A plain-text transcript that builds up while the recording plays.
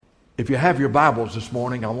If you have your Bibles this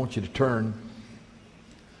morning, I want you to turn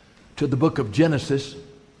to the book of Genesis,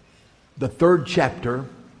 the 3rd chapter,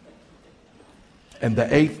 and the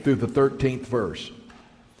 8th through the 13th verse.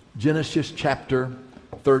 Genesis chapter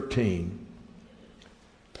 13,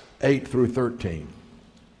 8 through 13.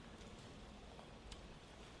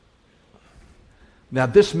 Now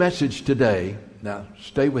this message today, now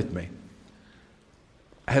stay with me,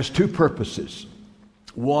 has two purposes.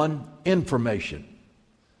 One, information.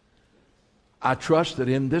 I trust that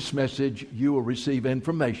in this message you will receive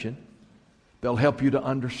information that'll help you to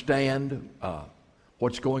understand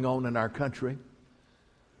what's going on in our country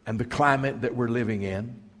and the climate that we're living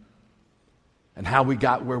in and how we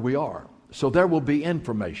got where we are. So there will be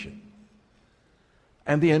information.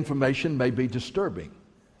 And the information may be disturbing.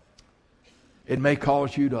 It may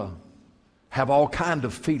cause you to have all kinds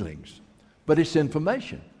of feelings. But it's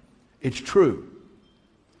information. It's true.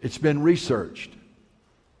 It's been researched.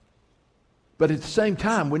 But at the same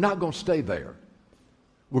time, we're not going to stay there.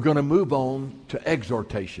 We're going to move on to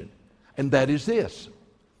exhortation. And that is this.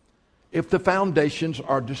 If the foundations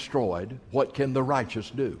are destroyed, what can the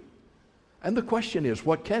righteous do? And the question is,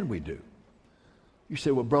 what can we do? You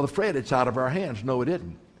say, well, Brother Fred, it's out of our hands. No, it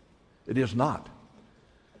isn't. It is not.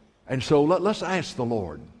 And so let's ask the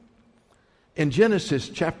Lord. In Genesis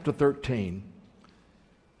chapter 13,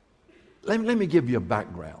 let me give you a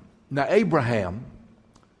background. Now, Abraham,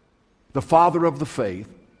 the father of the faith,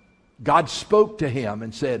 God spoke to him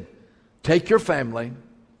and said, take your family,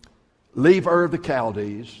 leave Ur of the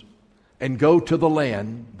Chaldees, and go to the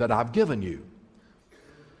land that I've given you.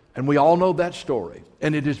 And we all know that story.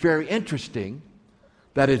 And it is very interesting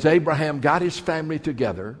that as Abraham got his family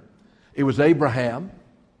together, it was Abraham,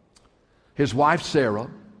 his wife Sarah,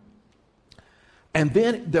 and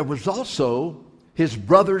then there was also his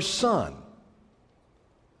brother's son,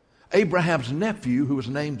 Abraham's nephew, who was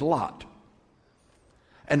named Lot.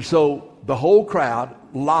 And so the whole crowd,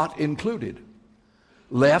 Lot included,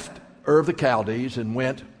 left Ur of the Chaldees and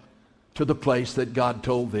went to the place that God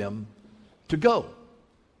told them to go.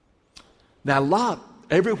 Now Lot,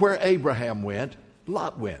 everywhere Abraham went,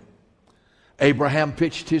 Lot went. Abraham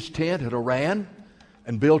pitched his tent at Haran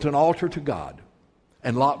and built an altar to God.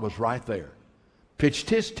 And Lot was right there. Pitched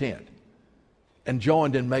his tent and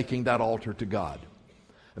joined in making that altar to God.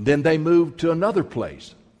 And then they moved to another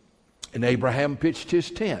place. And Abraham pitched his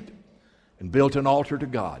tent and built an altar to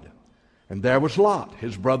God. And there was Lot,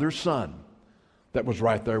 his brother's son, that was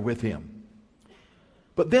right there with him.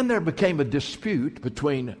 But then there became a dispute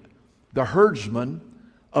between the herdsmen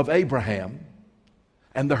of Abraham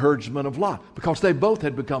and the herdsmen of Lot, because they both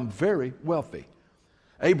had become very wealthy.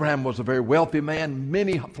 Abraham was a very wealthy man,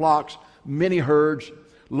 many flocks, many herds.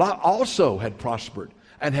 Lot also had prospered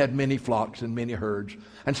and had many flocks and many herds.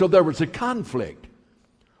 And so there was a conflict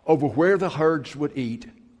over where the herds would eat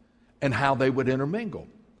and how they would intermingle.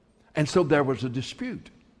 And so there was a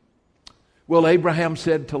dispute. Well, Abraham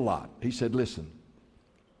said to Lot, he said, listen,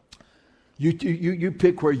 you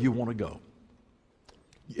pick where you want to go.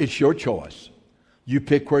 It's your choice. You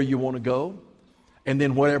pick where you want to go, and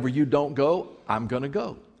then wherever you don't go, I'm going to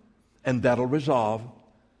go. And that'll resolve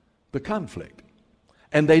the conflict.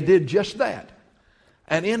 And they did just that.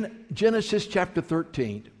 And in Genesis chapter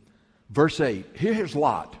 13, verse 8, here's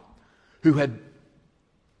Lot, who had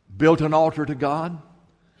built an altar to God,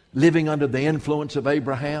 living under the influence of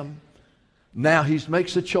Abraham. Now he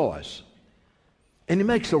makes a choice. And he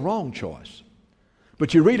makes a wrong choice.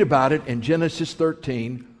 But you read about it in Genesis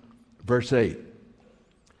 13, verse 8.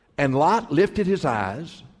 And Lot lifted his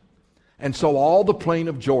eyes and saw all the plain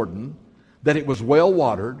of Jordan, that it was well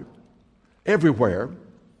watered everywhere,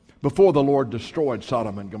 before the Lord destroyed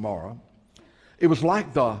Sodom and Gomorrah. It was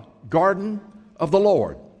like the garden of the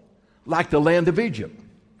Lord, like the land of Egypt,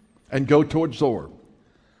 and go toward Zoar.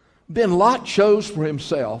 Then Lot chose for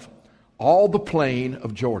himself all the plain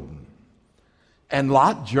of Jordan. And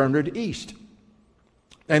Lot journeyed east,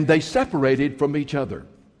 and they separated from each other.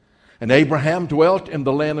 And Abraham dwelt in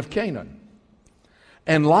the land of Canaan.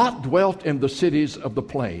 And Lot dwelt in the cities of the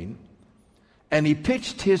plain, and he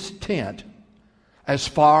pitched his tent as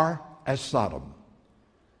far as Sodom.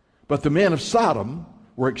 But the men of Sodom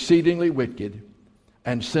were exceedingly wicked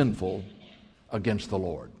and sinful against the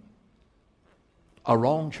Lord. A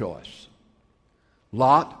wrong choice.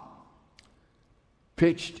 Lot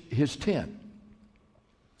pitched his tent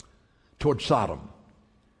toward Sodom,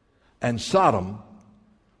 and Sodom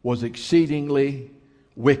was exceedingly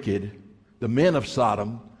wicked. The men of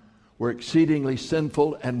Sodom were exceedingly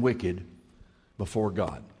sinful and wicked before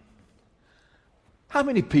God. How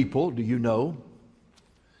many people do you know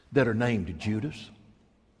that are named Judas?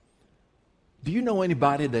 Do you know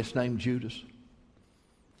anybody that's named Judas?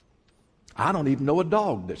 I don't even know a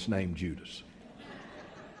dog that's named Judas.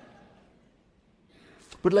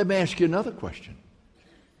 But let me ask you another question.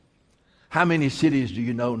 How many cities do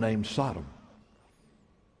you know named Sodom?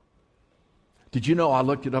 Did you know I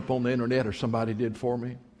looked it up on the internet, or somebody did for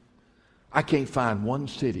me? I can't find one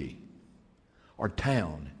city or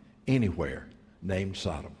town anywhere named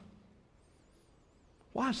Sodom.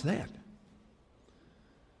 Why is that?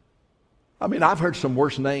 I mean, I've heard some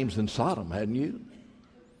worse names than Sodom, hadn't you?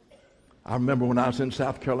 I remember when I was in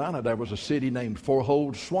South Carolina, there was a city named Four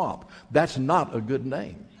Holes Swamp. That's not a good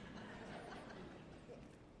name.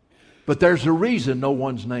 But there's a reason no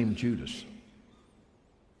one's named Judas.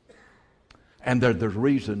 And there's a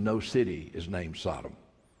reason no city is named Sodom.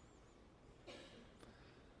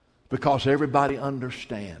 Because everybody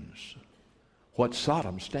understands what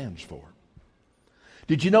Sodom stands for.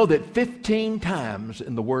 Did you know that 15 times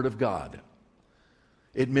in the Word of God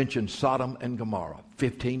it mentions Sodom and Gomorrah?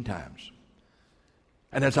 15 times.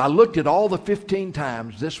 And as I looked at all the 15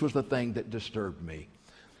 times, this was the thing that disturbed me.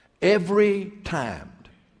 Every time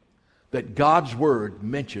that God's Word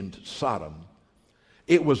mentioned Sodom,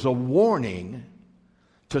 it was a warning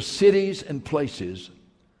to cities and places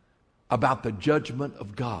about the judgment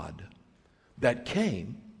of God that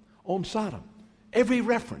came on Sodom. Every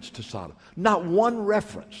reference to Sodom. Not one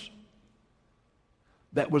reference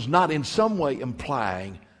that was not in some way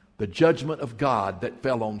implying the judgment of God that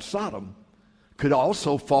fell on Sodom could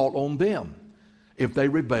also fall on them if they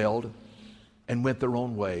rebelled and went their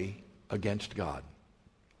own way against God.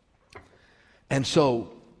 And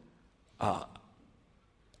so,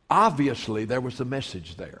 obviously, there was a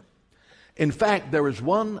message there. In fact, there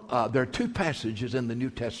are two passages in the New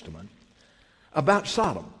Testament about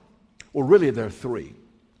Sodom. Well, really, there are three.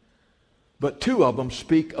 But two of them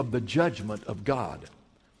speak of the judgment of God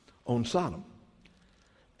on Sodom.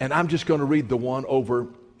 And I'm just going to read the one over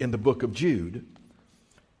in the book of Jude.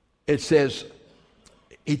 It says,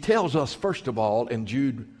 he tells us, first of all, in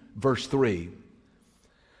Jude verse 3,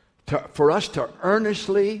 for us to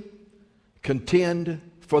earnestly contend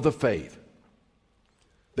for the faith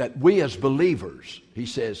that we as believers, he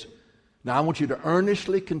says, now I want you to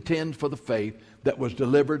earnestly contend for the faith that was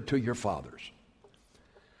delivered to your fathers.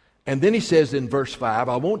 And then he says in verse 5,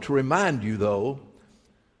 I want to remind you, though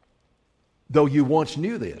you once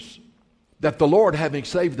knew this, that the Lord, having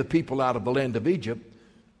saved the people out of the land of Egypt,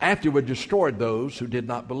 afterward destroyed those who did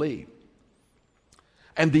not believe.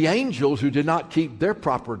 And the angels who did not keep their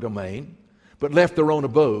proper domain, but left their own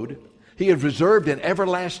abode, he has reserved in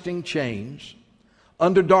everlasting chains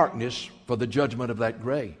under darkness for the judgment of that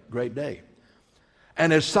great day.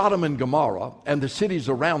 And as Sodom and Gomorrah and the cities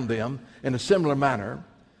around them in a similar manner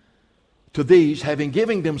to these, having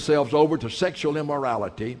given themselves over to sexual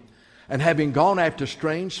immorality and having gone after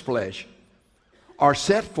strange flesh, are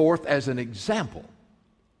set forth as an example,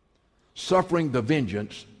 suffering the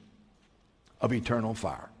vengeance of eternal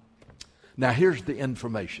fire. Now here's the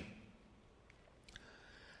information.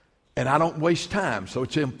 And I don't waste time, so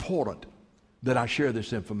it's important that I share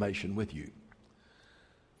this information with you.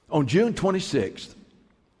 On June 26th,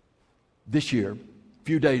 this year, a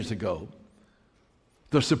few days ago,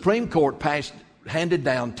 the Supreme Court handed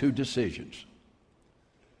down two decisions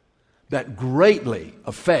that greatly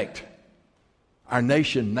affect our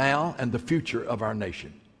nation now and the future of our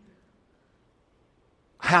nation.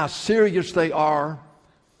 How serious they are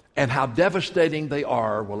and how devastating they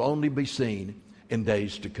are will only be seen in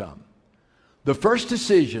days to come. The first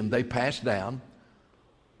decision they passed down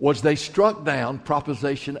was they struck down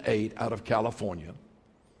Proposition 8 out of California.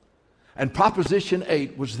 And Proposition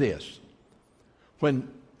 8 was this. When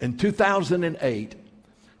in 2008,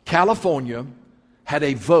 California had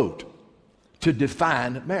a vote to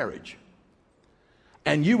define marriage.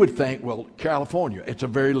 And you would think, well, California, it's a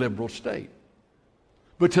very liberal state.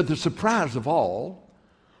 But to the surprise of all,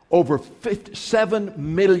 over 7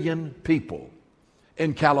 million people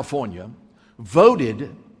in California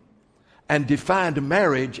voted and defined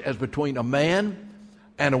marriage as between a man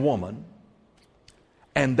and a woman.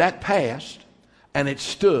 And that passed, and it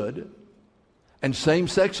stood, and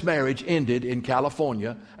same-sex marriage ended in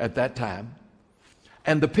California at that time.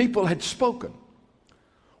 And the people had spoken.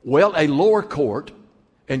 Well, a lower court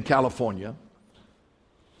in California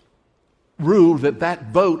ruled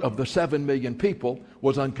that vote of the 7 million people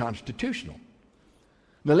was unconstitutional.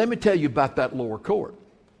 Now, let me tell you about that lower court.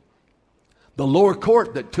 The lower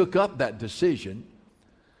court that took up that decision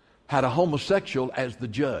had a homosexual as the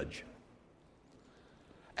judge.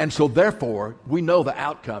 And so, therefore, we know the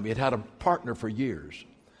outcome. It had a partner for years.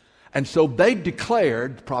 And so they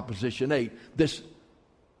declared Proposition 8, this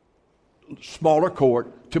smaller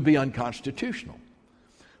court to be unconstitutional.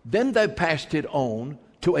 Then they passed it on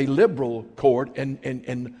to a liberal court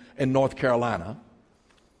in North Carolina,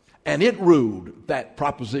 and it ruled that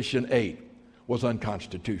Proposition 8 was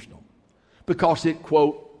unconstitutional because it,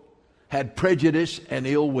 quote, had prejudice and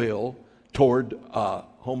ill will toward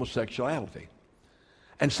homosexuality.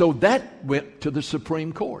 And so that went to the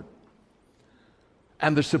Supreme Court.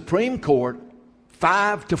 And the Supreme Court,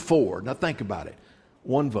 5-4, now think about it,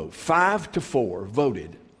 one vote, 5-4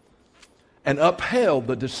 voted and upheld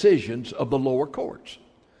the decisions of the lower courts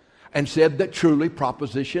and said that truly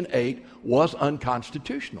Proposition 8 was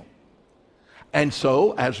unconstitutional. And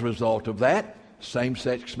so, as a result of that,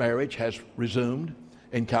 same-sex marriage has resumed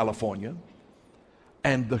in California,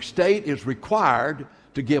 and the state is required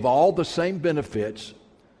to give all the same benefits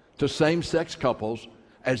to same-sex couples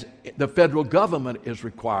as the federal government is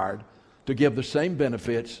required to give the same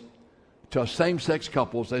benefits to same-sex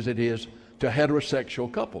couples as it is to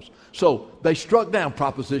heterosexual couples. So they struck down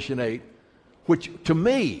Proposition 8, which to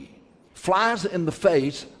me flies in the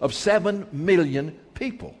face of 7 million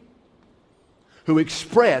people who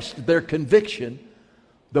expressed their conviction,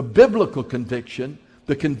 the biblical conviction,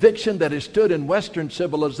 the conviction that has stood in Western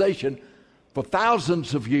civilization for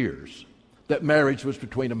thousands of years, that marriage was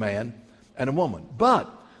between a man and a woman.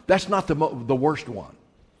 But that's not the worst one.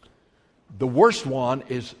 The worst one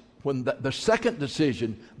is when the second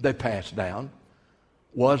decision they passed down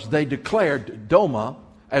was they declared DOMA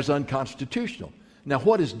as unconstitutional. Now,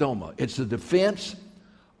 what is DOMA? It's the Defense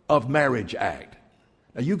of Marriage Act.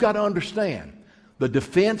 Now, you got to understand, the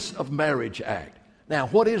Defense of Marriage Act. Now,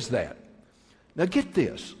 what is that? Now, get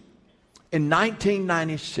this. In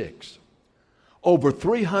 1996, over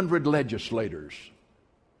 300 legislators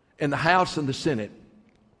in the House and the Senate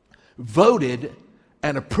voted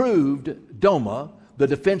and approved DOMA, the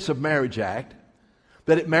Defense of Marriage Act,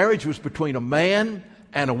 that marriage was between a man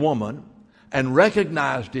and a woman, and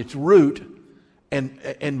recognized its root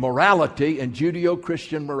in morality, in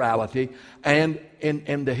Judeo-Christian morality, and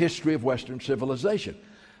in the history of Western civilization.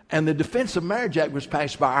 And the Defense of Marriage Act was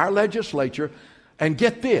passed by our legislature, and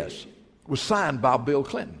get this, was signed by Bill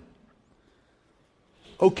Clinton.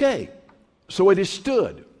 Okay, so it has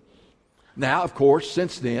stood. Now, of course,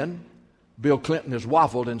 since then, Bill Clinton has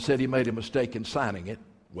waffled and said he made a mistake in signing it.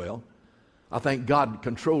 Well, I think God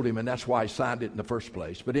controlled him, and that's why he signed it in the first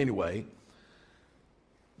place. But anyway,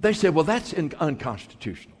 they said, well, that's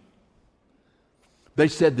unconstitutional. They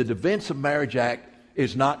said the Defense of Marriage Act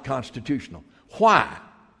is not constitutional. Why?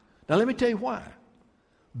 Now, let me tell you why.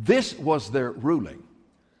 This was their ruling.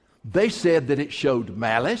 They said that it showed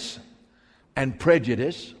malice and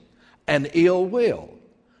prejudice and ill will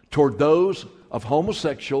toward those of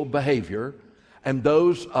homosexual behavior and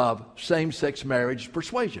those of same-sex marriage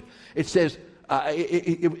persuasion. It says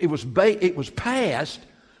it was passed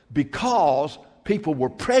because people were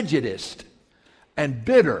prejudiced and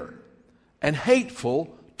bitter and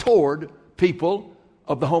hateful toward people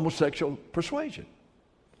of the homosexual persuasion.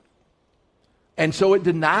 And so it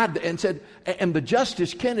denied and said, and the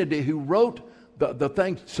Justice Kennedy who wrote the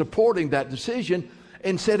thing supporting that decision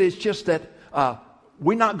and said it's just that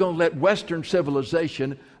we're not going to let Western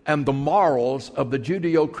civilization and the morals of the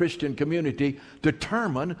Judeo-Christian community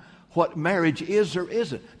determine what marriage is or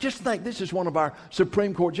isn't. Just think, this is one of our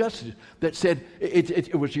Supreme Court justices that said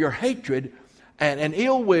it was your hatred and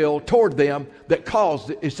ill will toward them that caused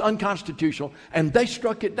it. It's unconstitutional, and they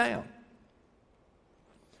struck it down.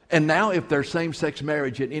 And now if there's same-sex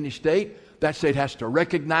marriage in any state, that state has to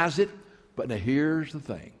recognize it. But now here's the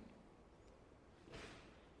thing.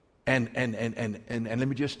 And let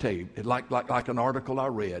me just tell you, like an article I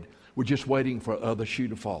read, we're just waiting for the shoe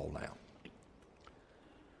to fall now.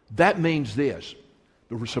 That means this.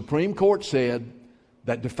 The Supreme Court said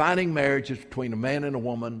that defining marriage as between a man and a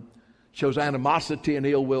woman shows animosity and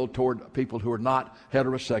ill will toward people who are not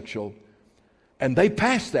heterosexual. And they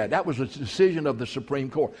passed that. That was a decision of the Supreme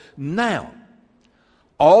Court. Now,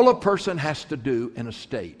 all a person has to do in a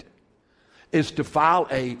state is to file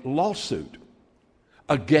a lawsuit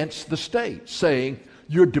against the state saying,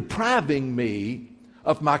 you're depriving me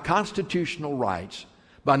of my constitutional rights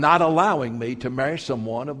by not allowing me to marry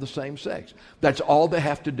someone of the same sex. That's all they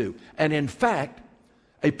have to do. And in fact,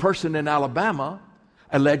 a person in Alabama,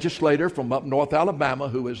 a legislator from up north Alabama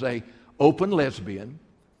who is a open lesbian,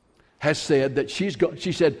 has said that she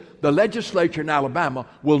said the legislature in Alabama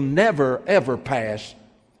will never ever pass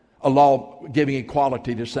a law giving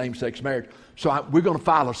equality to same-sex marriage. So we're going to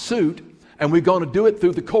file a suit, and we're going to do it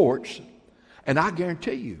through the courts. And I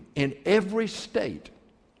guarantee you, in every state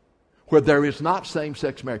where there is not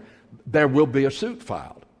same-sex marriage, there will be a suit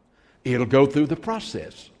filed. It'll go through the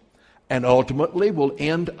process. and ultimately will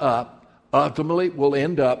end up,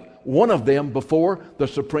 one of them before the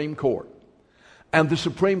Supreme Court. And the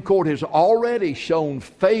Supreme Court has already shown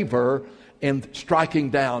favor in striking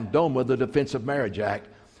down DOMA, the Defense of Marriage Act.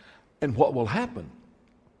 And what will happen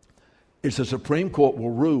is the Supreme Court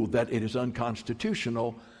will rule that it is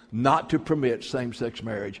unconstitutional not to permit same-sex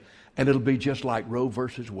marriage. And it'll be just like Roe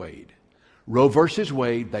versus Wade. Roe versus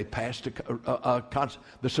Wade, they passed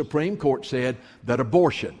the Supreme Court said that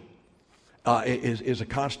abortion is a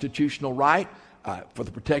constitutional right for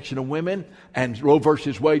the protection of women, and Roe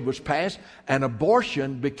versus Wade was passed, and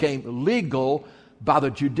abortion became legal by the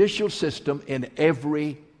judicial system in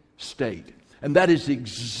every state. And that is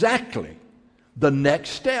exactly the next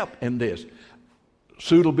step in this.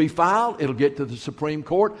 Suit will be filed, it'll get to the Supreme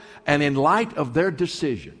Court, and in light of their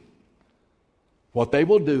decision, what they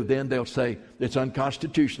will do then, they'll say it's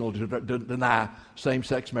unconstitutional to deny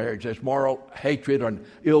same-sex marriage. There's moral hatred and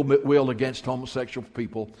ill will against homosexual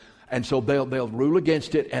people. And so they'll rule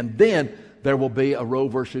against it, and then there will be a Roe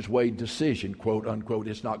versus Wade decision, quote, unquote.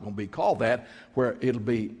 It's not going to be called that, where it'll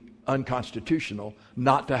be unconstitutional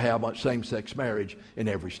not to have same-sex marriage in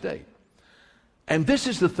every state. And this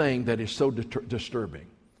is the thing that is so disturbing.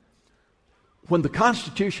 When the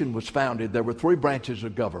Constitution was founded, there were three branches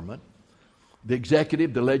of government: the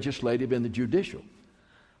executive, the legislative, and the judicial.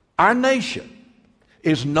 Our nation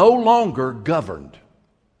is no longer governed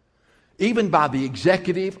even by the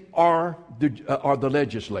executive or the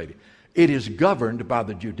legislative. It is governed by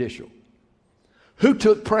the judicial. Who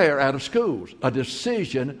took prayer out of schools? A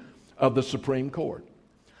decision of the Supreme Court.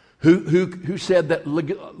 Who said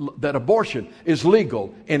that abortion is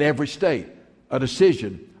legal in every state? A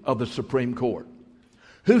decision of the Supreme Court.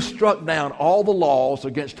 Who struck down all the laws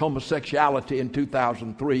against homosexuality in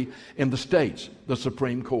 2003 in the states? The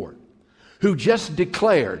Supreme Court. Who just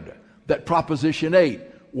declared that Proposition 8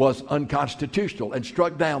 was unconstitutional and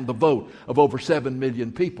struck down the vote of over 7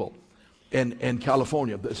 million people in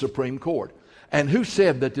California, the Supreme Court. And who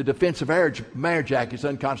said that the Defense of Marriage Act is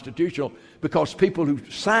unconstitutional because people who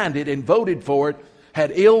signed it and voted for it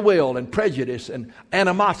had ill will and prejudice and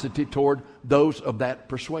animosity toward those of that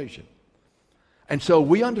persuasion. And so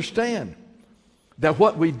we understand that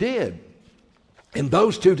what we did in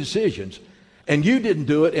those two decisions, and you didn't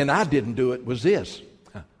do it and I didn't do it, was this.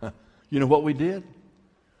 You know what we did?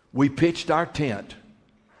 We pitched our tent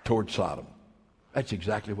toward Sodom. That's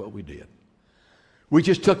exactly what we did. We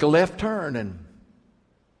just took a left turn and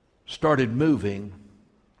started moving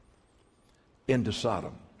into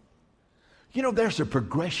Sodom. You know, there's a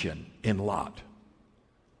progression in Lot.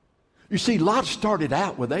 You see, Lot started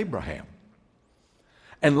out with Abraham.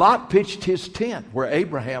 And Lot pitched his tent where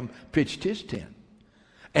Abraham pitched his tent.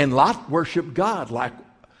 And Lot worshiped God like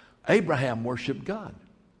Abraham worshiped God.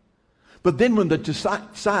 But then when the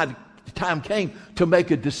time came to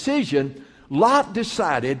make a decision, Lot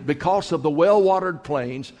decided, because of the well-watered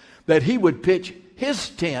plains, that he would pitch his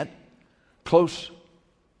tent close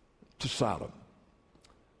to Sodom.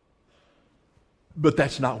 But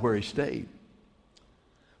that's not where he stayed.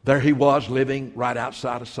 There he was living right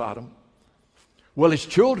outside of Sodom. Well, his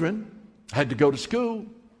children had to go to school,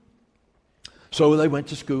 so they went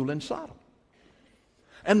to school in Sodom.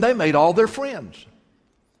 And they made all their friends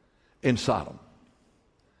in Sodom.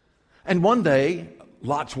 And one day,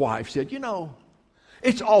 Lot's wife said, you know,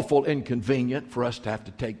 it's awful inconvenient for us to have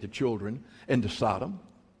to take the children into Sodom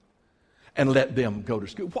and let them go to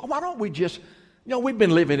school. Why don't we just, we've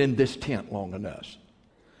been living in this tent long enough.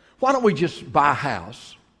 Why don't we just buy a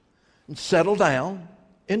house and settle down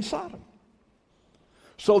in Sodom?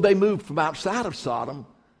 So they moved from outside of Sodom,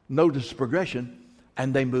 notice progression,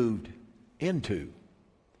 and they moved into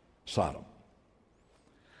Sodom.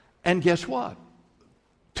 And guess what?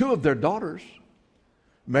 Two of their daughters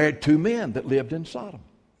married two men that lived in Sodom.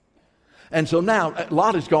 And so now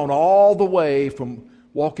Lot has gone all the way from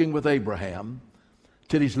walking with Abraham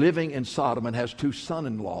till he's living in Sodom and has two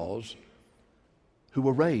son-in-laws who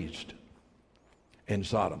were raised in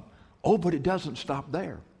Sodom. Oh, but it doesn't stop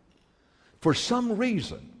there. For some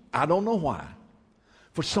reason, I don't know why,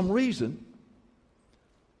 for some reason,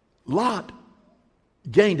 Lot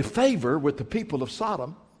gained favor with the people of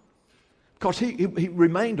Sodom because he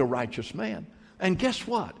remained a righteous man. And guess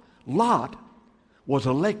what? Lot was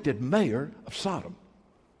elected mayor of Sodom.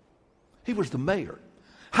 He was the mayor.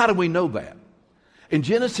 How do we know that? In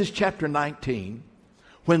Genesis chapter 19,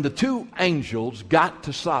 when the two angels got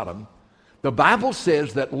to Sodom, the Bible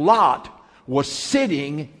says that Lot was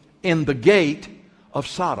sitting in the gate of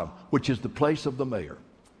Sodom, which is the place of the mayor.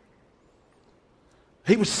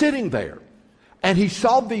 He was sitting there, and he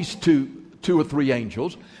saw these two or three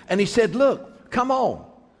angels, and he said, look, come on,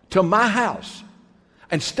 to my house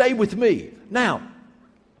and stay with me. Now,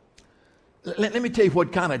 let me tell you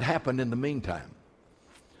what kind of happened in the meantime.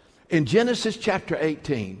 In Genesis chapter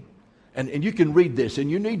 18, and you can read this,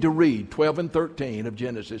 and you need to read 12 and 13 of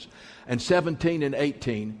Genesis and 17 and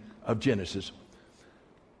 18 of Genesis.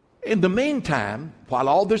 In the meantime, while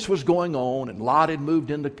all this was going on, and Lot had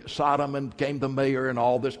moved into Sodom and became the mayor and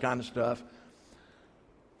all this kind of stuff,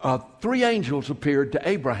 3 angels appeared to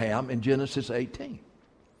Abraham in Genesis 18.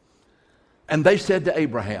 And they said to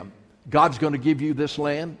Abraham, God's going to give you this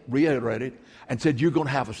land, reiterated, and said you're going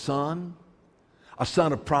to have a son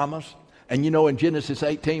of promise. And you know, in Genesis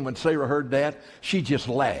 18, when Sarah heard that, she just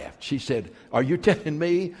laughed. She said, are you telling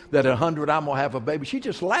me that at 100 I'm going to have a baby? She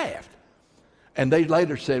just laughed. And they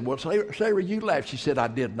later said, well, Sarah, you laughed. She said, I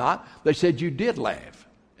did not. They said, you did laugh.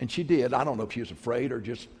 And she did. I don't know if she was afraid or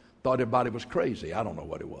just thought everybody was crazy. I don't know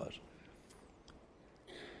what it was.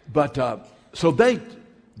 But so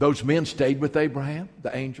those men stayed with Abraham,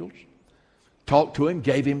 the angels, talked to him,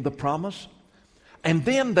 gave him the promise. And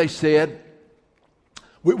then they said,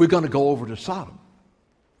 we're going to go over to Sodom.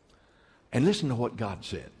 And listen to what God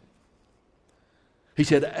said. He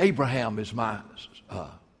said, Abraham is my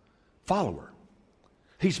follower.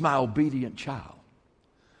 He's my obedient child.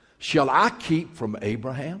 Shall I keep from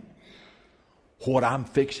Abraham what I'm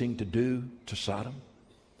fixing to do to Sodom?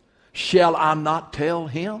 Shall I not tell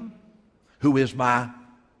him who is my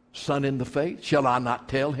son in the faith? Shall I not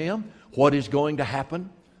tell him what is going to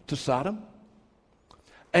happen to Sodom?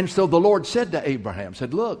 And so the Lord said to Abraham,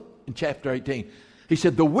 said, look, in chapter 18, he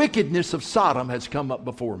said, the wickedness of Sodom has come up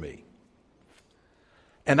before me.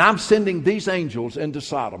 And I'm sending these angels into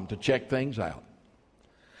Sodom to check things out.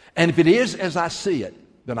 And if it is as I see it,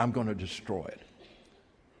 then I'm going to destroy it.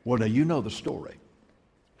 Well, now you know the story.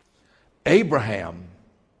 Abraham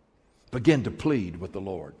began to plead with the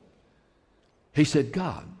Lord. He said,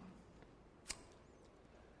 God,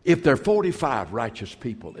 if there are 45 righteous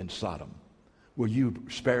people in Sodom, will you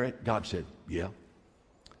spare it? God said, yeah.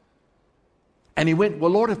 And he went,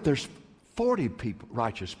 well, Lord, if there's 40 people,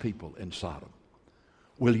 righteous people in Sodom,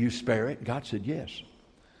 will you spare it? God said, yes.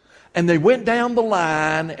 And they went down the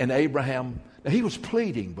line, and Abraham, he was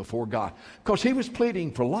pleading before God because he was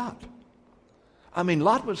pleading for Lot. I mean,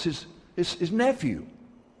 Lot was his nephew.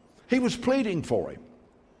 He was pleading for him.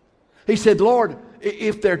 He said, Lord,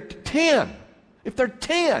 if there are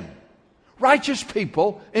 10 righteous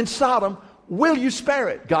people in Sodom, will you spare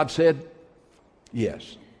it? God said,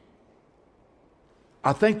 yes.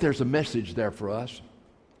 I think there's a message there for us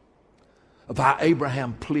of how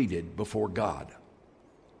Abraham pleaded before God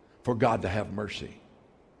for God to have mercy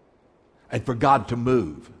and for God to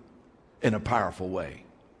move in a powerful way.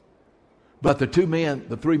 But the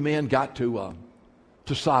 3 men got to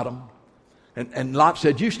Sodom, and Lot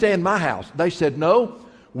said, you stay in my house. They said, no,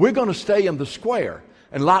 we're going to stay in the square.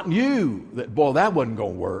 And Lot knew that, boy, that wasn't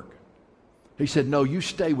going to work. He said, no, you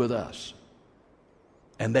stay with us.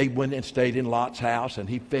 And they went and stayed in Lot's house, and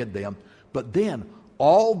he fed them. But then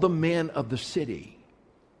all the men of the city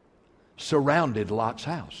surrounded Lot's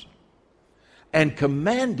house and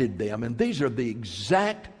commanded them, and these are the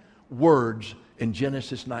exact words in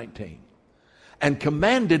Genesis 19, and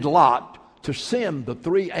commanded Lot to send the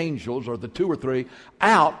 3 angels, or the 2 or 3,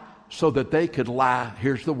 out so that they could lie,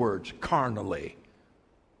 here's the words, carnally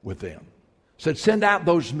with them. Said, send out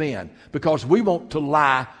those men because we want to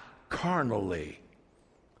lie carnally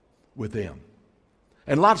with them.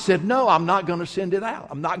 And Lot said, no, I'm not going to send it out.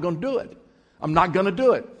 I'm not going to do it. I'm not going to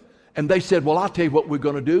do it. And they said, well, I'll tell you what we're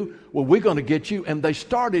going to do. Well, we're going to get you. And they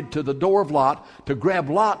started to the door of Lot to grab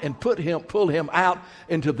Lot and pull him out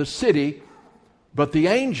into the city. But the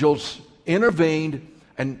angels intervened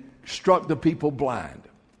and struck the people blind.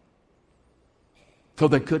 So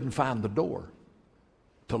they couldn't find the door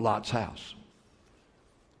to Lot's house.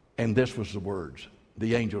 And this was the words.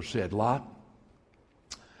 The angel said, Lot,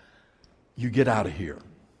 you get out of here.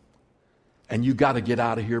 And you got to get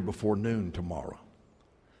out of here before noon tomorrow.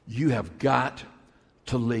 You have got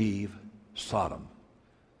to leave Sodom.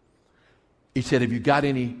 He said, have you got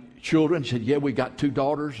any children? He said, yeah, we got 2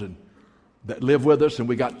 daughters that live with us, and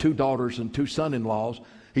we got 2 daughters and 2 son-in-laws.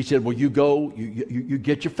 He said, well, you go, you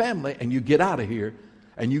get your family, and you get out of here.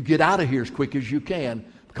 And you get out of here as quick as you can,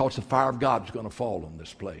 because the fire of God is going to fall on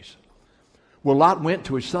this place. Well, Lot went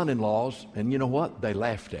to his son-in-laws, and you know what? They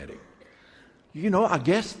laughed at him. You know, I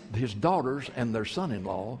guess his daughters and their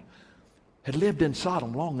son-in-law had lived in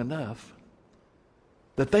Sodom long enough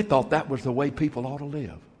that they thought that was the way people ought to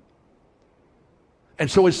live. And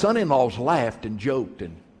so his son-in-laws laughed and joked.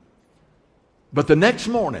 But the next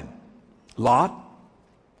morning, Lot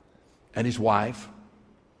and his wife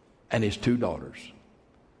and his 2 daughters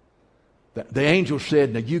The angel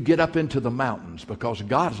said, now you get up into the mountains, because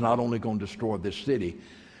God's not only going to destroy this city,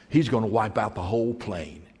 He's going to wipe out the whole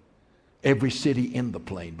plain. Every city in the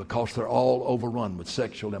plain, because they're all overrun with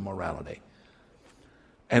sexual immorality.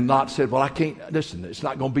 And Lot said, well, I can't, listen, it's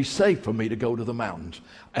not going to be safe for me to go to the mountains.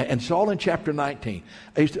 And it's all in chapter 19,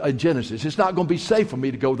 in Genesis. It's not going to be safe for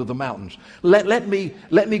me to go to the mountains. Let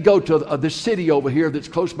me go to this city over here that's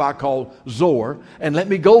close by called Zoar, and let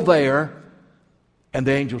me go there. And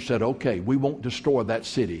the angel said, okay, we won't destroy that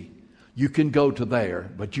city. You can go to there,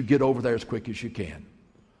 but you get over there as quick as you can.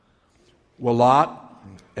 Well, Lot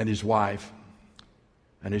and his wife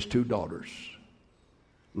and his 2 daughters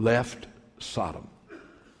left Sodom.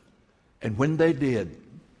 And when they did,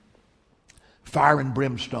 fire and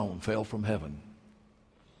brimstone fell from heaven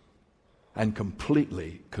and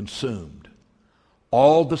completely consumed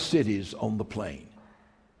all the cities on the plain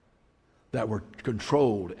that were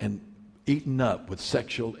controlled and eaten up with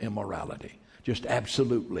sexual immorality. Just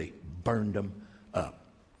absolutely burned them up.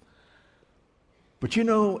 But you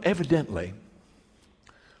know, evidently,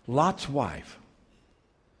 Lot's wife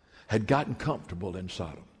had gotten comfortable in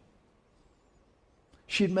Sodom.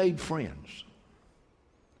 She'd made friends.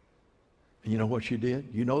 And you know what she did?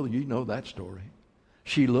 You know that story.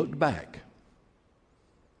 She looked back,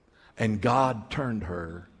 and God turned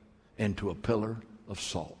her into a pillar of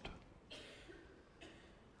salt.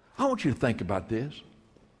 I want you to think about this.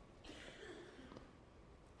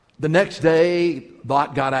 The next day,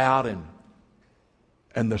 Lot got out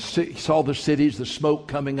and saw the cities, the smoke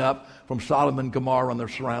coming up from Sodom and Gomorrah and their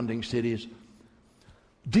surrounding cities.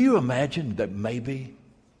 Do you imagine that maybe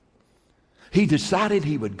he decided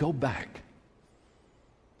he would go back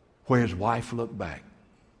where his wife looked back?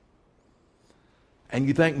 And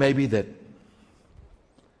you think maybe that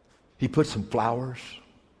he put some flowers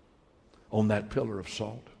on that pillar of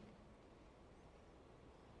salt?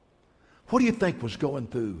 What do you think was going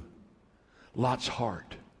through Lot's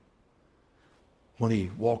heart when he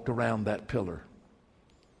walked around that pillar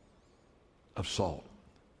of salt?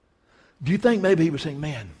 Do you think maybe he was saying,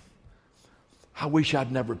 man, I wish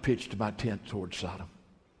I'd never pitched my tent towards Sodom.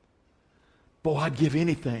 Boy, I'd give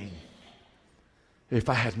anything if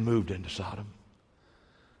I hadn't moved into Sodom.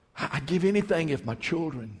 I'd give anything if my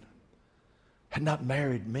children had not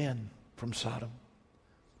married men from Sodom.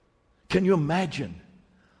 Can you imagine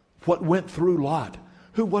what went through Lot,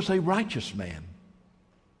 who was a righteous man,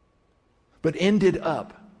 but ended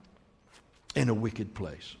up in a wicked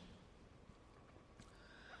place?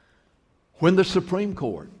 When the Supreme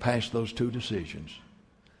Court passed those 2 decisions,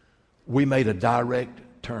 we made a direct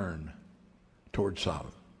turn toward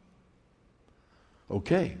Sodom.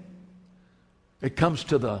 Okay. It comes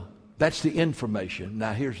to that's the information.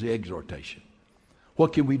 Now here's the exhortation.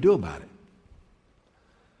 What can we do about it?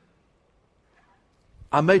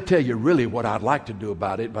 I may tell you really what I'd like to do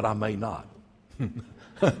about it, but I may not.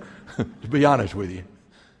 To be honest with you.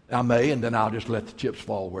 I may, and then I'll just let the chips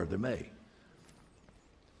fall where they may.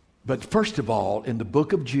 But first of all, in the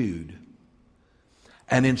book of Jude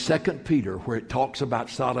and in 2 Peter, where it talks about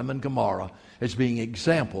Sodom and Gomorrah as being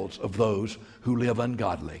examples of those who live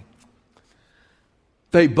ungodly,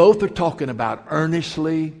 they both are talking about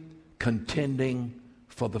earnestly contending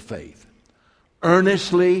for the faith.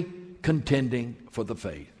 Earnestly contending for the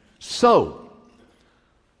faith. So,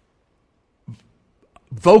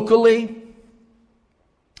 vocally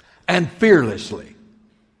and fearlessly,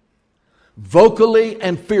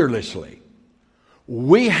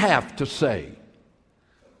 we have to say,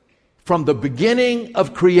 from the beginning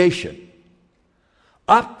of creation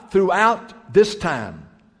up throughout this time,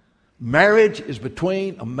 marriage is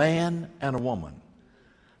between a man and a woman.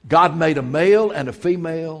 God made a male and a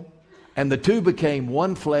female, and the 2 became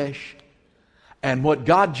one flesh. And what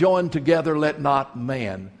God joined together, let not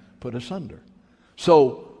man put asunder.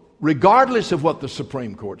 So, regardless of what the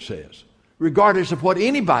Supreme Court says, regardless of what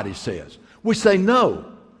anybody says, we say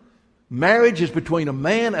no. Marriage is between a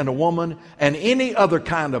man and a woman, and any other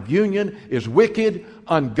kind of union is wicked,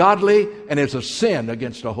 ungodly, and is a sin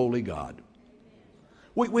against a holy God.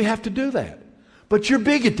 We have to do that. But you're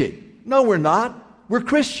bigoted. No, we're not. We're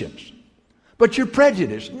Christians. But you're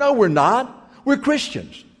prejudiced. No, we're not. We're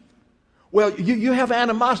Christians. Well, you have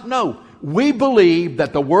animosity. No, we believe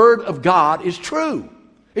that the Word of God is true.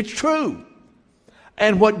 It's true.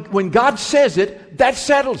 And when God says it, that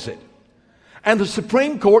settles it. And the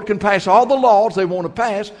Supreme Court can pass all the laws they want to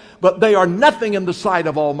pass, but they are nothing in the sight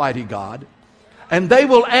of Almighty God. And they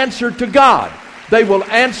will answer to God. They will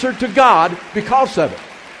answer to God because of it.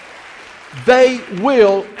 They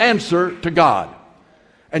will answer to God.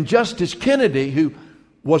 And Justice Kennedy, who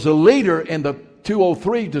was a leader in the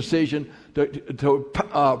 203 decision,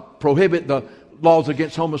 prohibit the laws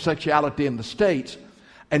against homosexuality in the states.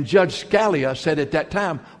 And Judge Scalia said at that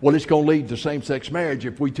time, well, it's going to lead to same-sex marriage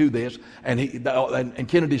if we do this. And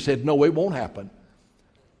Kennedy said, no, it won't happen.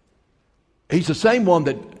 He's the same one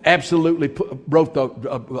that absolutely wrote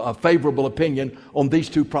a favorable opinion on these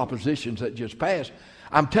two propositions that just passed.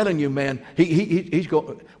 I'm telling you, man,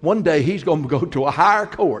 one day he's going to go to a higher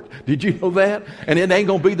court. Did you know that? And it ain't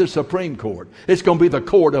going to be the Supreme Court. It's going to be the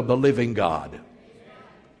court of the living God.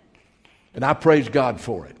 And I praise God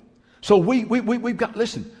for it. So we've got,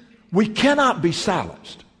 listen, we cannot be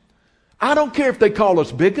silenced. I don't care if they call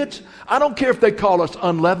us bigots. I don't care if they call us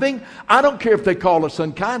unloving. I don't care if they call us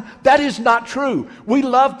unkind. That is not true. We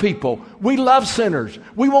love people. We love sinners.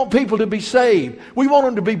 We want people to be saved. We want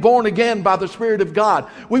them to be born again by the Spirit of God.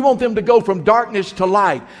 We want them to go from darkness to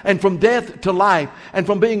light and from death to life and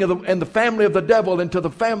from being in the family of the devil into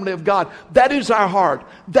the family of God. That is our heart.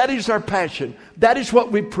 That is our passion. That is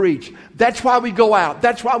what we preach. That's why we go out.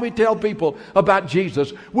 That's why we tell people about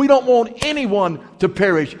Jesus. We don't want anyone to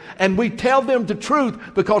perish, and we tell them the truth,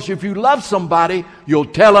 because if you love somebody, you'll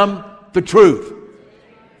tell them the truth.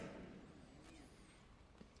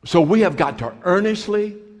 So we have got to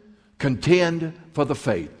earnestly contend for the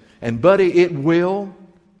faith. And buddy, it will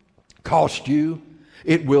cost you.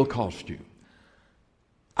 It will cost you.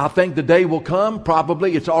 I think the day will come,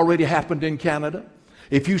 probably it's already happened in Canada.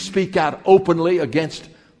 If you speak out openly against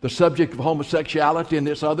the subject of homosexuality and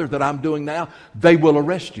this other that I'm doing now, they will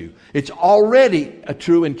arrest you. It's already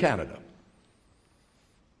true in Canada.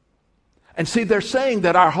 And see, they're saying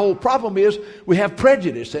that our whole problem is we have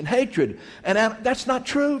prejudice and hatred. And that's not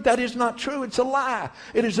true. That is not true. It's a lie.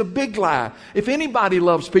 It is a big lie. If anybody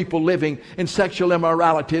loves people living in sexual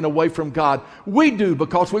immorality and away from God, we do,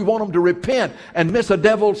 because we want them to repent and miss a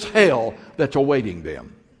devil's hell that's awaiting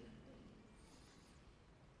them.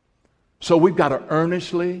 So we've got to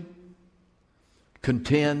earnestly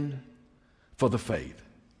contend for the faith.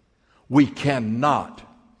 We cannot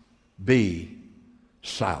be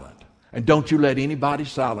silent. And don't you let anybody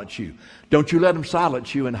silence you. Don't you let them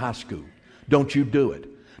silence you in high school. Don't you do it.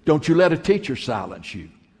 Don't you let a teacher silence you.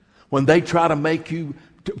 When they try to make you,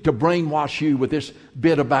 to brainwash you with this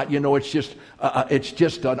bit about, it's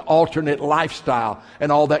just an alternate lifestyle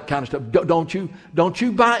and all that kind of stuff. Don't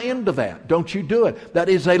you buy into that. Don't you do it. That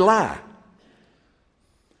is a lie.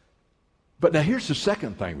 But now here's the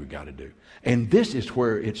second thing we've got to do. And this is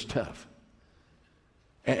where it's tough.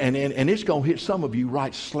 And it's going to hit some of you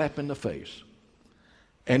right slap in the face.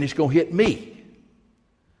 And it's going to hit me.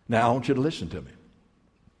 Now I want you to listen to me.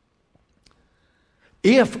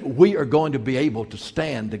 If we are going to be able to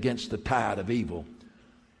stand against the tide of evil,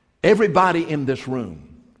 everybody in this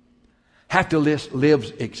room have to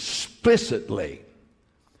live explicitly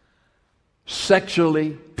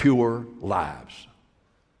sexually pure lives.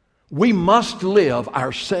 We must live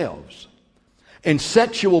ourselves in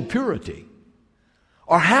sexual purity.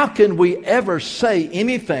 Or how can we ever say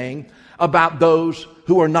anything about those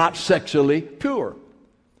who are not sexually pure?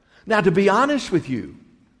 Now, to be honest with you,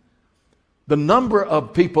 the number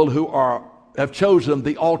of people who have chosen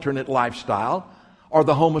the alternate lifestyle or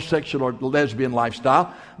the homosexual or lesbian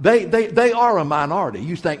lifestyle, they are a minority.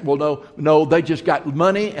 You think, well, no, they just got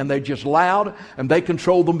money and they're just loud and they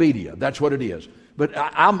control the media. That's what it is. But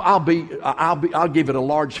I'll give it a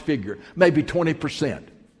large figure, maybe 20%.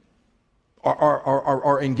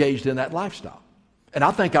 Are engaged in that lifestyle. And I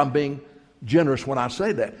think I'm being generous when I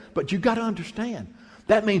say that. But you've got to understand,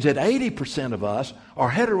 that means that 80% of us are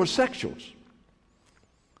heterosexuals.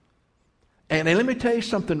 And let me tell you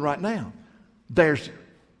something right now. There's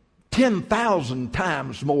 10,000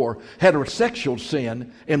 times more heterosexual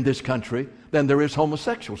sin in this country than there is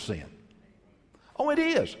homosexual sin. Oh, it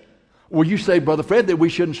is. Well, you say, Brother Fred, that we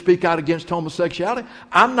shouldn't speak out against homosexuality.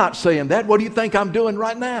 I'm not saying that. What do you think I'm doing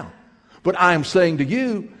right now? But I am saying to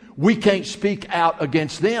you, we can't speak out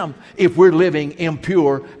against them if we're living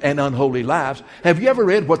impure and unholy lives. Have you ever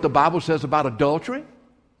read what the Bible says about adultery?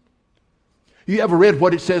 You ever read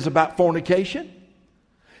what it says about fornication?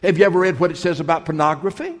 Have you ever read what it says about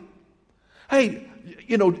pornography? Hey,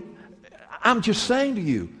 I'm just saying to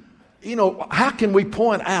you, how can we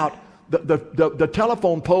point out the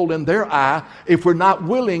telephone pole in their eye if we're not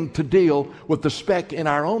willing to deal with the speck in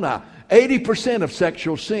our own eye? 80% of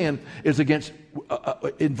sexual sin is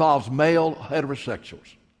involves male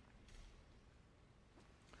heterosexuals.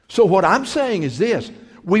 So what I'm saying is this: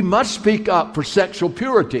 we must speak up for sexual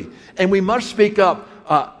purity, and we must speak up.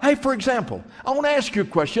 Hey, for example, I want to ask you a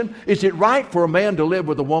question: is it right for a man to live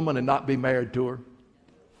with a woman and not be married to her?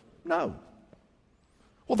 No.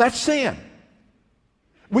 Well, that's sin.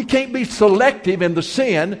 We can't be selective in the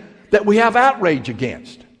sin that we have outrage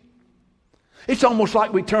against. It's almost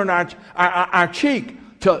like we turn our cheek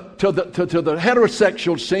to the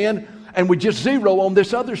heterosexual sin, and we just zero on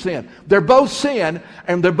this other sin. They're both sin,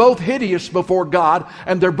 and they're both hideous before God,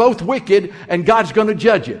 and they're both wicked, and God's going to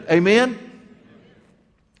judge it. Amen?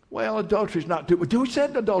 Well, adultery's not too bad. Who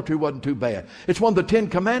said adultery wasn't too bad? It's one of the 10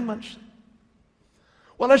 Commandments.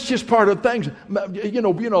 Well, that's just part of things. You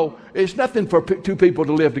know, it's nothing for two people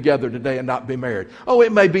to live together today and not be married. Oh,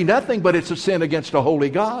 it may be nothing, but it's a sin against a holy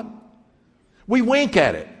God. We wink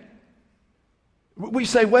at it. We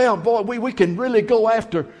say, well, boy, we can really go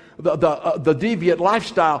after the deviant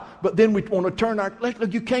lifestyle, but then we want to turn our... Look,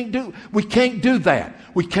 we can't do that.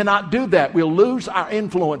 We cannot do that. We'll lose our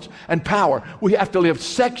influence and power. We have to live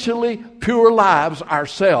sexually pure lives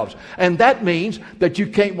ourselves. And that means that you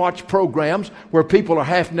can't watch programs where people are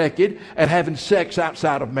half naked and having sex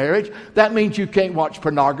outside of marriage. That means you can't watch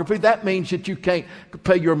pornography. That means that you can't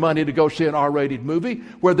pay your money to go see an R-rated movie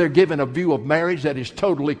where they're giving a view of marriage that is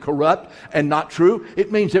totally corrupt and not true.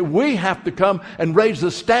 It means that we have to come and raise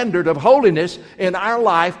the standard of holiness in our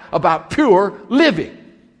life about pure living.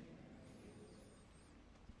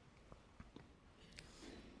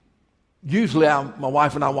 Usually my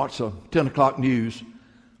wife and I watch the 10 o'clock news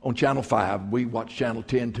on Channel 5. We watch Channel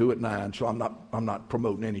 10, 2 at 9, so I'm not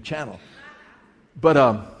promoting any channel. But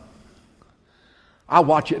I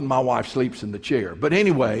watch it and my wife sleeps in the chair. But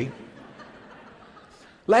anyway,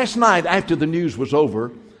 last night after the news was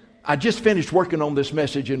over, I just finished working on this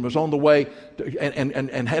message and was on the way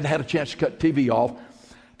and had a chance to cut TV off.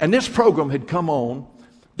 And this program had come on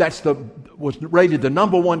was rated the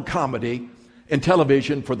 #1 comedy in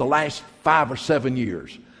television for the last 5 or 7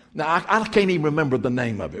 years. Now, I can't even remember the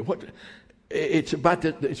name of it. It's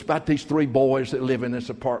about these 3 boys that live in this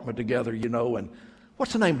apartment together, you know. And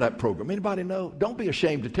what's the name of that program? Anybody know? Don't be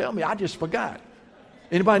ashamed to tell me. I just forgot.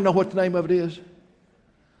 Anybody know what the name of it is?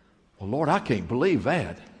 Well, Lord, I can't believe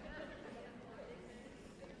that.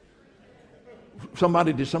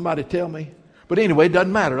 Did somebody tell me? But anyway, it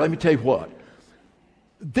doesn't matter. Let me tell you what.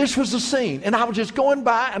 This was the scene, and I was just going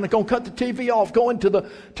by, and I'm going to cut the TV off, going to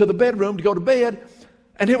the bedroom to go to bed,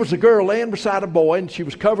 and here was a girl laying beside a boy, and she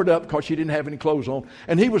was covered up because she didn't have any clothes on,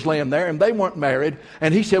 and he was laying there, and they weren't married,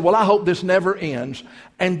 and he said, well, I hope this never ends.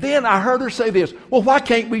 And then I heard her say this, well, why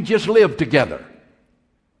can't we just live together?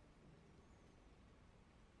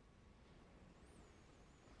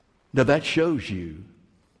 Now that shows you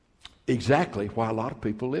exactly why a lot of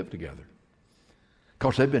people live together.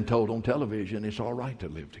 Because they've been told on television it's all right to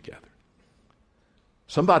live together.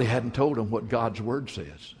 Somebody hadn't told them what God's Word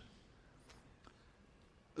says.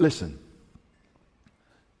 Listen,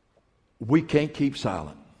 we can't keep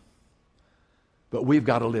silent, but we've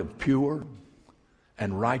got to live pure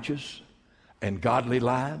and righteous and godly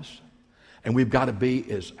lives, and we've got to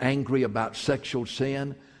be as angry about sexual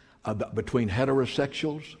sin between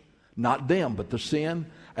heterosexuals, not them, but the sin,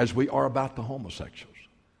 as we are about the homosexuals.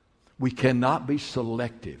 We cannot be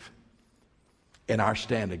selective in our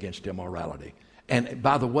stand against immorality. And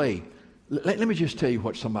by the way, let me just tell you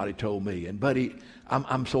what somebody told me. And buddy,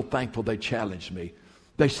 I'm so thankful they challenged me.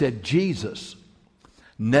 They said Jesus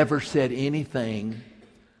never said anything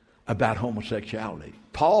about homosexuality.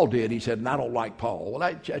 Paul did. He said, and I don't like Paul. Well,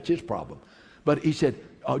 that's his problem. But he said,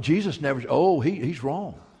 Jesus never, he's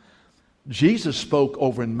wrong. Jesus spoke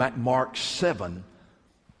over in Mark 7.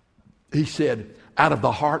 He said, out of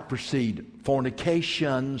the heart proceed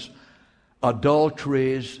fornications,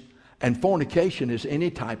 adulteries, and fornication is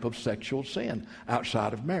any type of sexual sin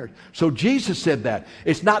outside of marriage. So Jesus said that.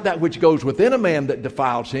 It's not that which goes within a man that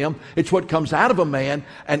defiles him. It's what comes out of a man.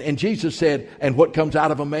 And Jesus said, and what comes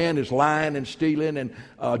out of a man is lying and stealing and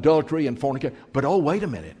adultery and fornication. But wait a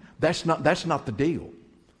minute. That's not the deal.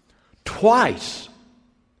 Twice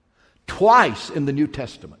in the New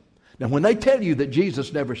Testament. Now, when they tell you that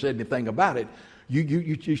Jesus never said anything about it,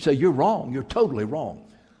 you say you're wrong. You're totally wrong.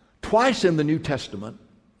 Twice in the New Testament,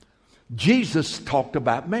 Jesus talked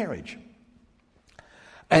about marriage.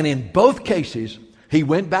 And in both cases, he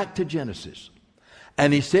went back to Genesis.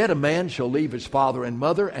 And he said, a man shall leave his father and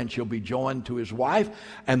mother and shall be joined to his wife,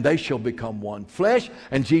 and they shall become one flesh.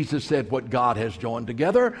 And Jesus said, what God has joined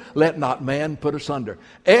together, let not man put asunder.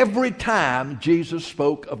 Every time Jesus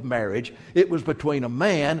spoke of marriage, it was between a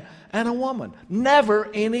man and a woman. Never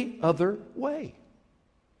any other way.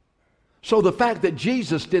 So the fact that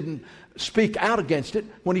Jesus didn't speak out against it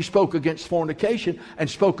when he spoke against fornication and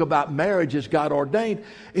spoke about marriage as God ordained,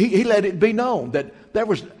 he let it be known that there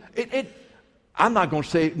was... I'm not going to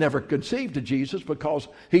say it never conceived to Jesus because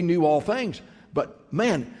he knew all things. But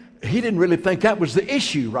man, he didn't really think that was the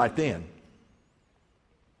issue right then.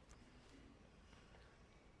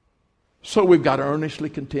 So we've got to earnestly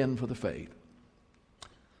contend for the faith.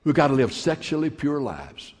 We've got to live sexually pure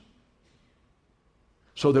lives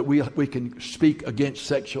so that we can speak against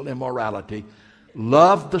sexual immorality.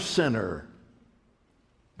 Love the sinner,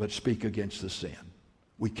 but speak against the sin.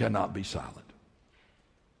 We cannot be silent.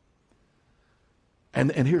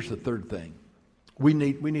 And here's the third thing. We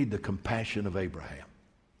need the compassion of Abraham.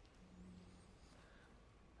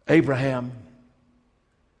 Abraham,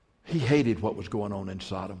 he hated what was going on in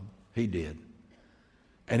Sodom. He did.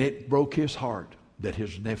 And it broke his heart that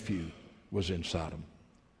his nephew was in Sodom.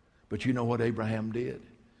 But you know what Abraham did?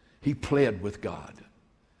 He pled with God.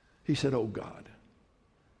 He said, oh God,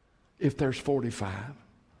 if there's 45,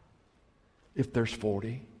 if there's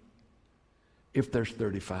 40, if there's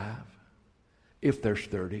 35, if there's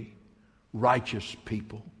 30 righteous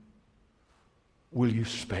people, will you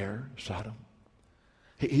spare Sodom?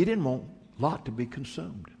 He didn't want Lot to be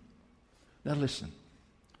consumed. Now listen,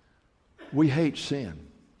 we hate sin,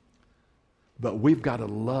 but we've got to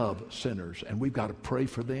love sinners, and we've got to pray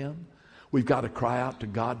for them. We've got to cry out to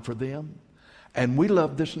God for them. And we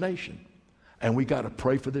love this nation, and we've got to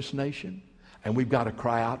pray for this nation, and we've got to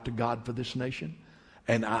cry out to God for this nation.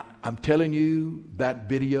 And I'm telling you, that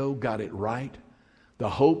video got it right. The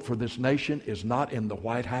hope for this nation is not in the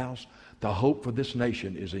White House. The hope for this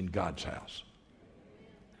nation is in God's house.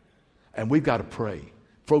 And we've got to pray.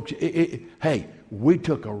 Folks, hey, we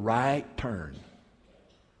took a right turn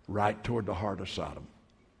right toward the heart of Sodom.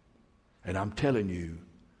 And I'm telling you,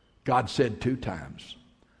 God said 2 times,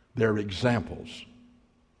 they're examples.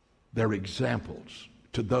 They're examples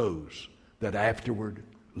to those that afterward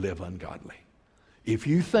live ungodly. If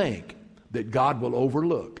you think that God will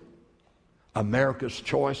overlook America's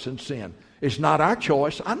choice in sin, it's not our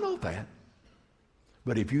choice. I know that.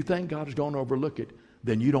 But if you think God is going to overlook it,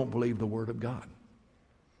 then you don't believe the Word of God.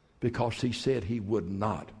 Because He said He would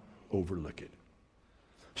not overlook it.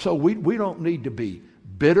 So we don't need to be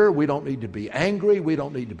bitter. We don't need to be angry. We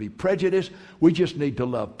don't need to be prejudiced. We just need to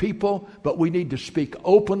love people. But we need to speak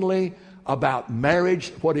openly about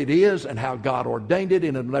marriage, what it is, and how God ordained it,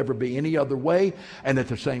 and it'll never be any other way. And at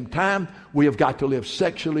the same time, we have got to live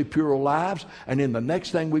sexually pure lives. And then the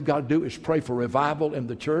next thing we've got to do is pray for revival in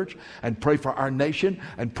the church, and pray for our nation,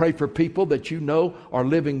 and pray for people that you know are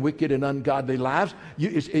living wicked and ungodly lives.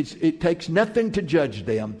 It takes nothing to judge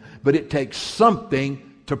them, but it takes something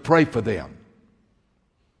to pray for them.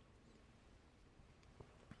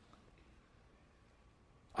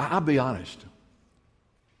 I'll be honest.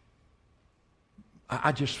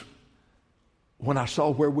 I just, when I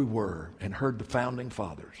saw where we were and heard the founding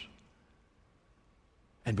fathers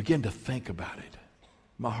and began to think about it,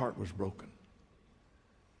 my heart was broken.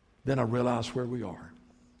 Then I realized where we are.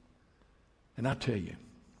 And I tell you,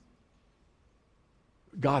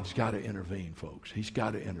 God's got to intervene, folks. He's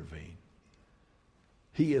got to intervene.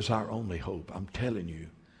 He is our only hope, I'm telling you.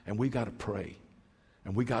 And we got to pray.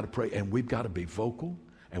 And we got to pray. And we've got to be vocal.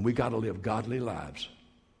 And we got to live godly lives.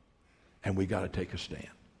 And we got to take a stand.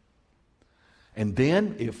 And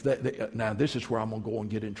then, now this is where I'm going to go and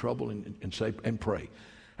get in trouble and say and pray.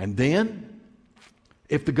 And then,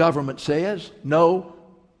 if the government says, no,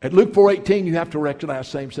 at Luke 4:18 you have to recognize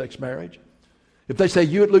same-sex marriage. If they say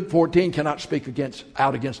you at Luke 14 cannot speak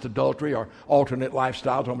out against adultery or alternate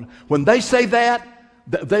lifestyles, when they say that,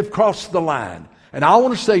 they've crossed the line. And I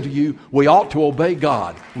want to say to you, we ought to obey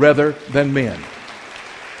God rather than men.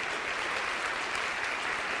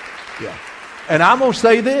 Yeah. And I'm going to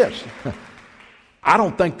say this. I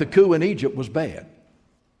don't think the coup in Egypt was bad.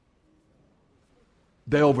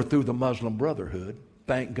 They overthrew the Muslim Brotherhood.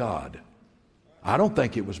 Thank God. I don't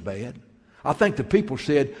think it was bad. I think the people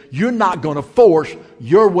said, you're not going to force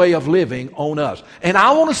your way of living on us. And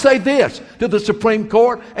I want to say this to the Supreme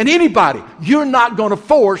Court and anybody. You're not going to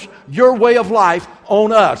force your way of life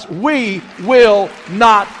on us. We will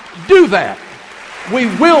not do that. We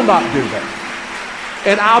will not do that.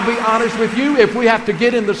 And I'll be honest with you, if we have to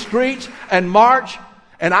get in the streets and march,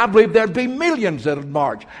 and I believe there'd be millions that would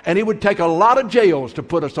march, and it would take a lot of jails to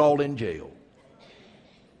put us all in jail.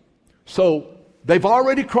 So they've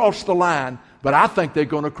already crossed the line, but I think they're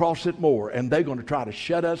going to cross it more, and they're going to try to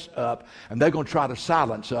shut us up, and they're going to try to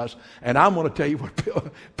silence us. And I'm going to tell you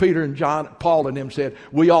what Peter and Paul and them said,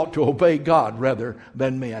 we ought to obey God rather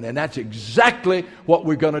than men. And that's exactly what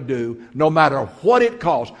we're going to do, no matter what it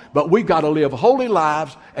costs. But we've got to live holy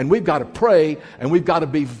lives, and we've got to pray, and we've got to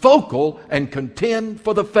be vocal and contend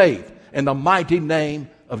for the faith in the mighty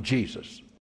name of Jesus.